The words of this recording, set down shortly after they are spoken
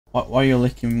Why are you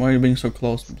licking? Why are you being so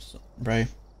close, Bray?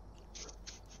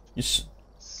 You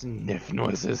sniff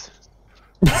noises.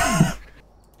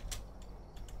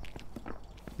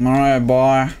 Alright,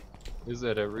 boy. Is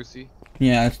that a Rusi?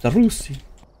 Yeah, it's the Rusi.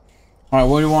 Alright,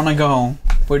 where do you wanna go?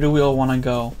 Where do we all wanna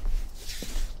go?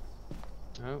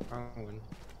 Oh, wrong one.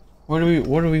 Where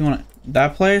do we wanna...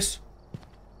 That place?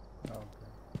 Oh, okay.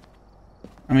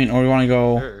 I mean, or we wanna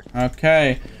go... Sure.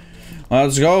 Okay.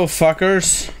 Let's go,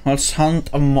 fuckers. Let's hunt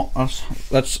a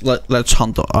let's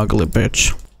hunt the ugly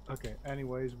bitch. Okay,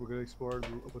 anyways, we're gonna explore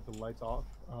with the lights off.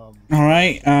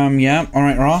 Alright, yeah.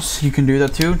 Alright, Ross, you can do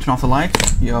that too. Turn off the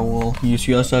lights. Yeah, we'll use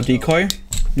you as a decoy.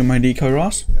 You're my decoy,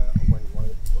 Ross.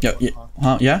 Yeah, wait,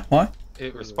 what? Yeah, yeah, what?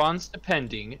 It responds to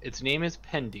pending. Its name is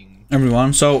pending.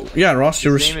 Everyone. So, yeah, Ross,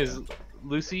 your name is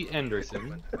Lucy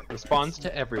Anderson. Responds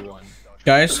to everyone.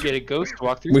 Guys, Get a ghost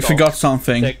walk through. we forgot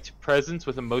something. Detect presence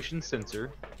with a motion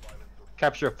sensor.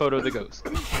 Capture a photo of the ghost.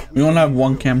 We only have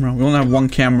one camera. We only have one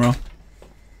camera.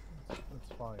 That's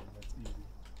fine. That's easy.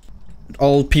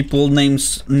 All people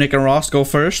names Nick and Ross go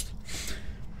first.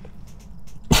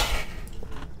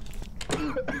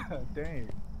 Dang.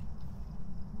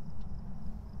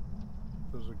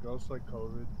 There's a ghost like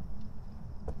COVID.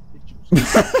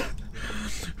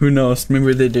 Who knows?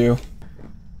 Maybe they do.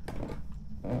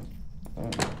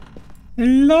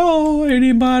 Hello,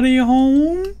 anybody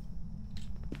home?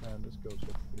 Man, this ghost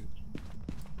like a bitch.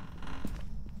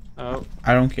 Oh.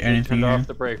 I don't get anything Turned here. off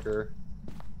the breaker.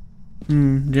 Do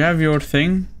you have your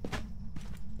thing?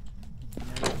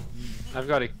 I've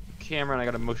got a camera and I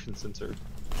got a motion sensor.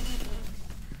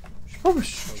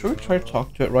 Should we try to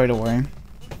talk to it right away?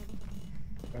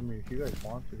 I mean, if you guys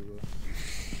want to,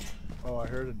 but... Oh, I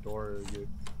heard a door get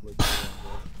like.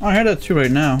 Oh, I heard that too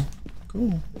right now.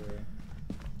 Cool. Yeah.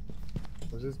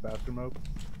 Was this bathroom open?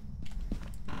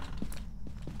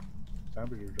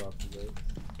 Temperature dropped a bit.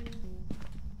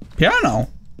 Piano?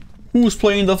 Who's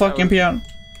playing the fucking piano?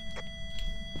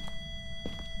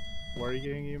 Where are you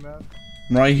getting you, Matt?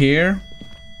 Right here.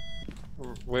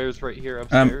 Where's right here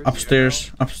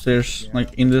upstairs? Upstairs,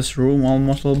 like in this room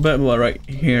almost a little bit, but right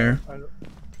here.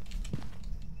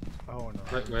 Oh no.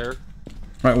 Right where?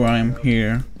 Right where I am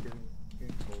here.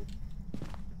 Getting cold.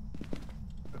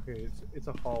 Okay, it's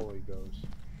a hallway ghost.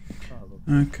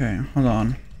 Okay, hold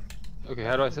on. Okay,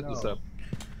 how do I set this up?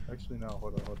 Actually, no.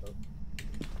 Hold on.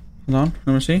 Hold on,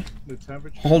 let me see. The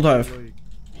temperature. Hold F. Like,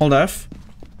 Hold F.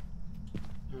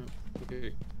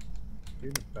 Okay. you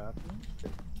in the bathroom?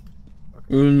 Okay.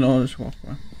 We'll know this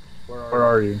walkway. Where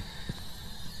are you?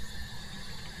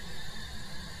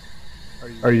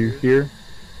 Are you here?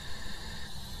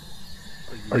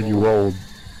 Are you old?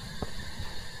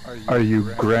 Are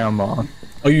you grandma?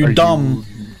 Are you dumb?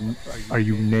 Are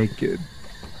you naked?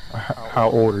 How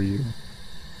old are you?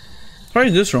 Try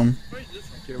this room.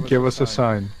 Give us a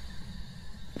sign.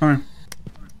 Alright.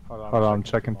 Hold on, I'm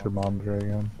checking thermometer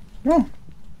again. Oh.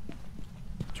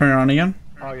 Turn it on again.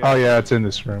 Oh yeah, it's in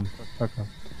this room. Okay.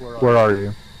 Where are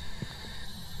you?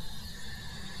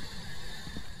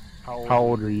 How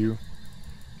old are you?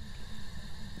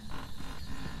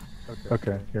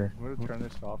 Okay, here. I'm gonna turn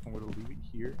this off. I'm gonna leave it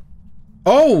here.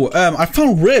 Oh, I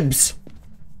found ribs.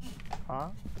 Huh?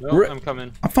 No, I'm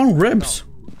coming. I found ribs.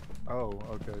 Oh,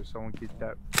 okay. Someone keep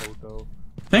that photo.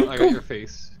 Thank I you. got your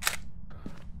face.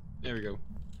 There we go.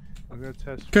 I'm gonna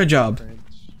test. Good job.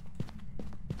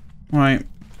 Alright.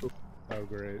 Oh,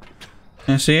 great.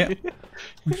 Can I see it?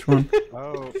 Which one?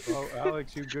 Oh,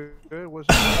 Alex, you good? What's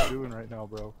the ghost doing right now,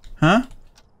 bro? Huh?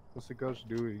 What's the ghost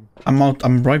doing?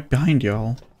 I'm right behind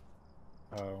y'all.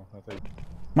 Oh, I think.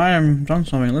 I've done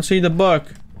something. Let's see the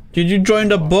book. Did you join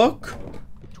the book?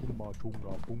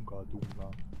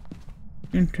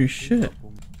 Into shit.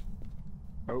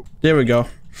 Oh. There we go.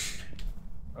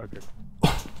 Okay.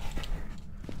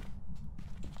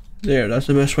 There, that's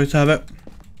the best way to have it.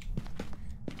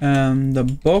 The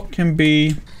book can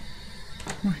be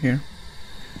right here.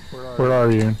 Where are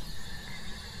you?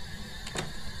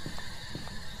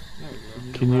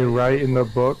 Can you write in the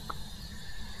book?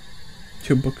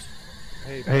 2 books.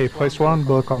 Hey, place one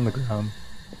book on the ground.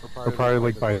 Or probably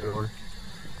like by the door.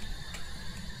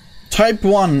 Type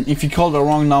 1 if you call the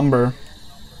wrong number.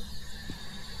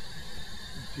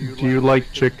 Do you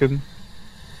like chicken?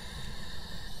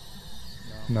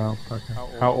 No. Okay.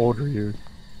 How old are you?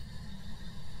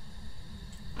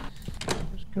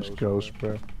 Just ghost,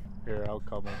 bro. Here, I'll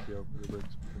come with you. I'll bring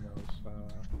something else.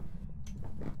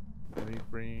 Let me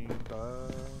bring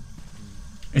the...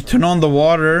 You turn on the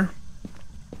water.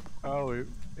 Oh, it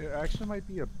actually might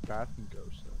be a bathroom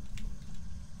ghost,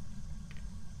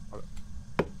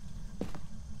 though.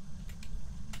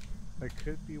 That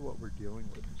could be what we're dealing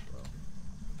with as well.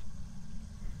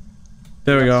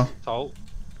 There we go. Salt.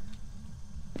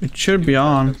 It should be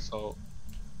on. Salt.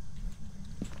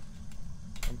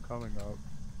 I'm coming up.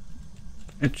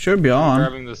 It should be I'm on.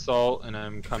 grabbing the salt and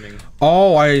I'm coming.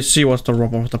 Oh, I see what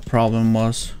the problem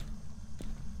was.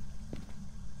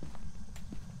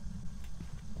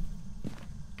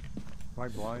 Am I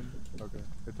blind? Okay,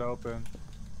 it's open.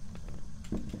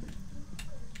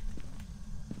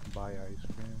 Buy ice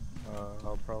cream.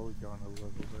 I'll probably go in a little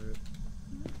bit.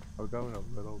 I'll go in a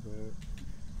little bit.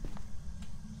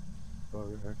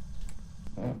 Okay.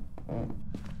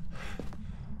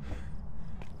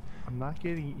 I'm not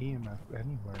getting EMF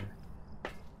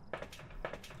anywhere.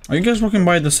 Are you guys looking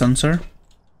by the sensor?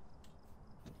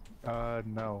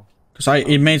 No. Cause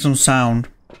it made some sound.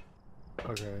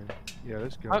 Okay. Yeah,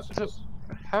 this goes.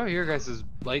 How are your guys'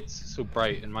 lights so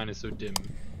bright and mine is so dim?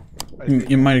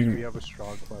 You might. We have a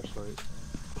strong flashlight.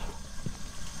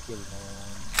 Get another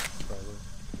one,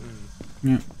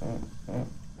 probably. Yeah.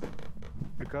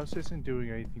 The ghost isn't doing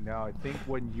anything now. I think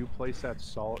when you place that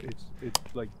salt, it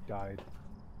like died.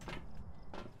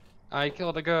 I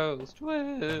killed a ghost.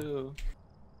 Woo!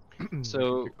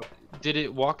 So, did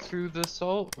it walk through the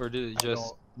salt, or did it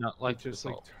just not like the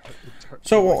salt?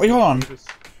 So wait, hold on. It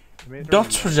made her Dot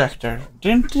react. projector.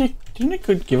 Didn't it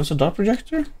could give us a dot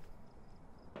projector?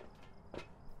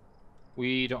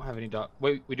 We don't have any dot.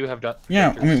 Wait, we do have dot. Yeah,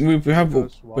 I projectors. mean we have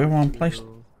Ghost one walked placed.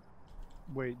 through-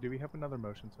 Wait, do we have another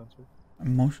motion sensor? A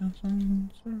motion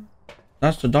sensor.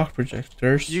 That's the dot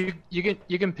projectors. You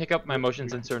can pick up my motion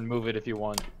sensor and move it if you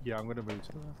want. Yeah, I'm gonna move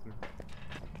to the bathroom.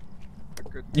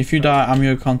 If you die, I'm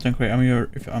your content creator.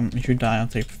 If you die, I'll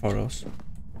take photos.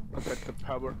 I've got the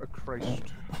power of Christ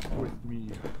with me.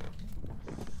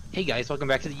 Hey guys, welcome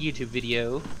back to the YouTube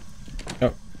video.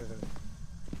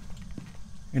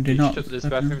 You did Did not. you shut this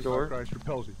bathroom door? Christ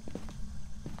repels you.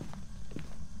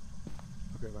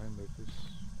 Okay, let me move this.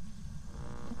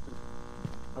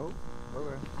 Oh,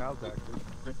 okay. Now it's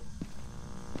active.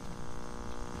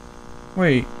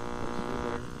 Wait.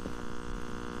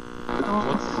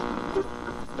 What's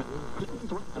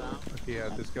Okay, yeah,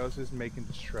 this ghost is making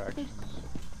distractions.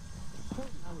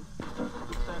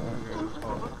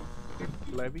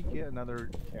 Let me get another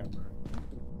camera.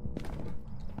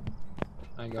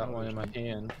 I got one in my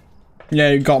hand.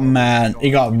 Yeah, you got mad.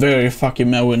 You got very fucking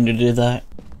mad when you did that.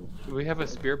 Do we have a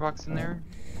spirit box in there?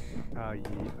 Yeah,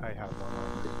 I have one.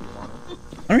 If you want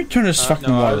it. Let me turn this fucking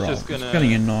no, I water was off. just It's gonna-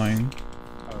 getting annoying.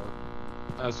 Oh,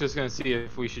 I was just gonna see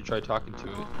if we should try talking to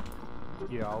it.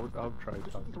 yeah, I'll try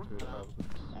talking to it.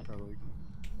 Probably.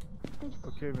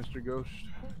 Okay, Mr. Ghost.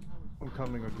 I'm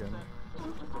coming again.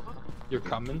 You're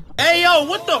coming? Hey yo,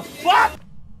 what the fuck?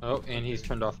 Oh, and he's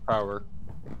turned off power.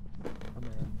 Come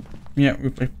here. Yeah,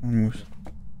 we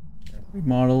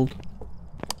remodeled.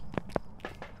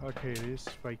 Okay, it is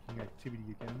spiking activity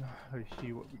again. Let's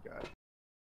see what we got.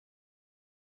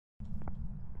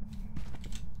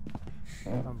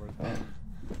 Number 3.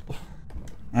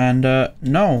 And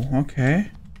no,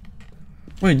 okay.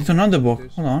 Wait, there's another book.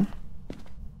 Hold on.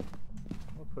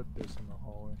 I'll put this in the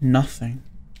hallway. Nothing.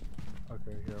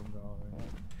 Okay, here I'm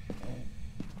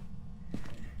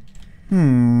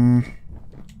going.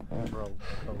 Bro,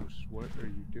 Ghost, what are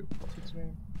you doing? What's its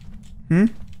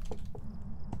name?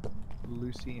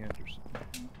 Lucy Anderson.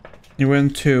 You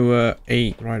went to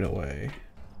 8 right away.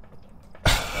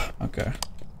 Okay.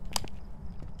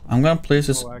 I'm gonna place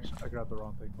this. Oh, actually, I got the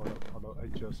wrong thing. Hold up. I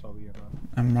just saw the amount.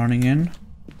 I'm running in.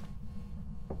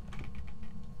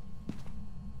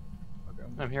 Okay,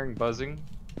 I'm hearing buzzing.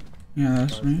 Yeah,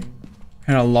 that's me. buzzing.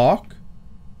 Hit a lock.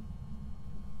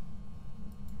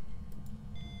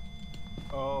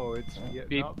 Oh, it's yeah.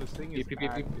 Beep. No, this thing is Beep, beep,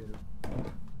 beep, beep. active.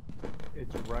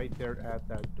 It's right there at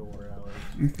that door,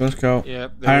 Alex. Let's go.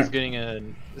 Yep, I- that was getting a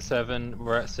 7.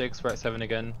 We're at 6. We're at 7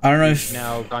 again. I don't know We've if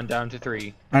now gone down to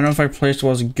 3. I don't know if I placed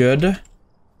was good.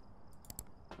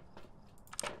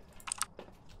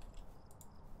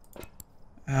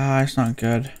 Ah, it's not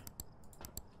good.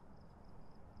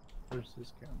 Where's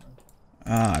this camera?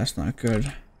 Ah, it's not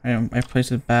good. I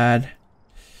placed it bad.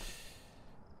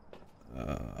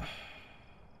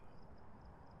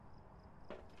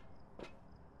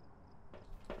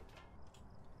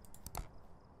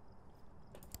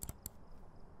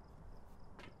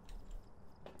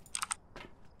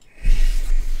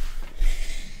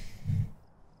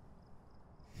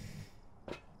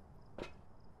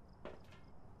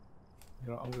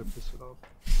 You know, I'm gonna piss it off.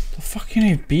 The fuck can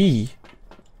it be?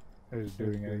 Is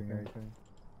doing anything?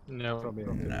 No. Probably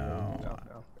No. no.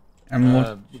 I'm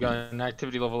look. We got an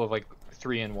activity level of like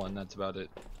 3 and 1. That's about it.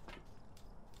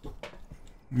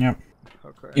 Yep.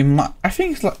 Okay. I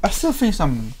think it's like I still think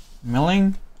some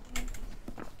milling.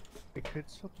 It could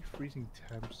still be freezing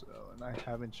temps though, and I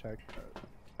haven't checked that.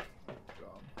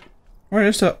 Where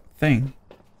is that thing?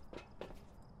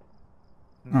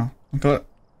 Oh, okay.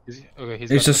 Okay,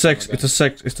 It's a 6. It's a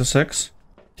 6. It's a 6.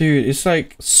 Dude, it's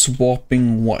like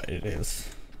swapping what it is.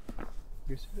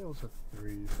 Yesterday was a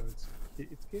 3, so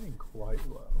it's getting quite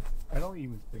low. I don't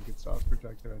even think it's soft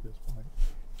protected at this point.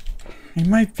 It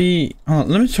might be. Oh,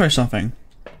 let me try something.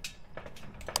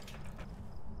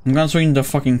 I'm gonna swing the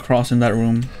fucking cross in that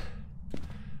room.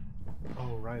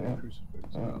 Oh right, a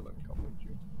crucifix. Let me come with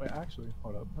you. Wait, actually,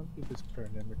 hold up. Let me get this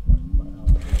paranemic.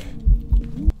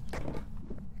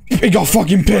 It got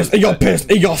fucking pissed. It got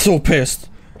pissed. It got so pissed.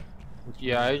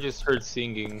 Yeah, I just heard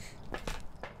singing.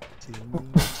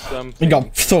 Something. It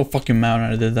got so fucking mad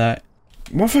when I did that.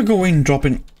 What if I go in and drop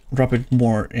it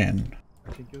more in?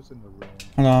 I think it was in the room.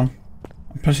 Hold on.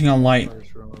 I'm pressing on light.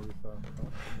 First room where we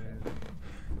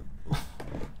thought,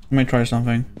 Let me try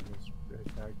something.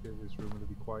 this room to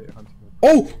be quiet, hunting.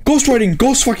 Oh! Ghost writing!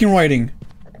 Ghost fucking writing!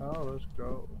 Oh, let's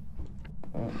go.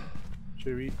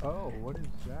 Should we? Oh, what is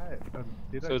that?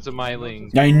 So it's a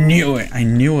myling. I knew it! I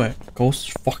knew it!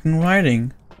 Ghost fucking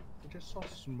writing. I just saw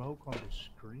smoke on the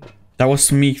screen. That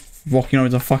was me walking over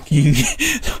the fucking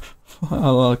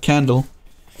candle.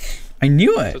 I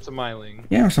knew it! So it's a myling.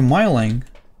 Yeah, it's a myling.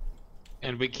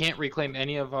 And we can't reclaim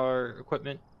any of our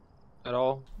equipment at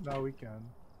all? No, we can.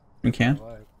 We can? We're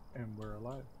alive. And we're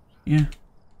alive. Yeah.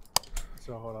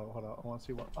 So hold on. I want to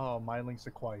see what. Oh, Myling's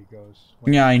the quiet ghost.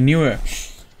 Yeah, I knew it.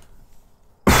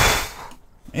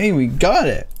 Hey, we got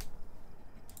it!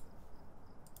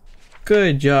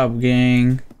 Good job,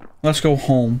 gang. Let's go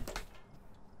home.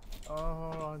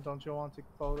 Oh, don't you want to take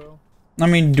a photo? I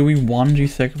mean, do we want to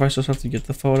sacrifice ourselves to get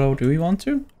the photo? Do we want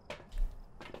to?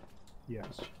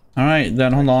 Yes. Alright,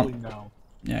 then hold on. Actually, no.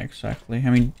 Yeah, exactly. I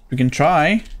mean, we can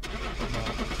try. No.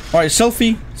 Alright,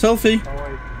 selfie! Selfie!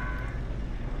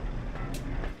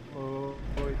 Oh,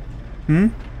 wait. Hmm?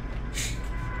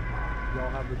 Y'all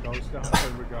have the ghost down?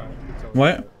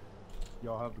 What?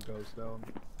 Y'all have the ghost down?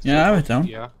 Yeah, I have it down.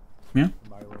 Yeah. Yeah.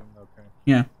 Myling, okay.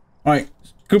 Yeah. Alright.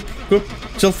 Group.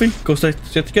 Selfie. Go stay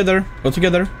together. Go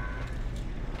together.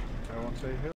 I won't say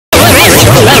who.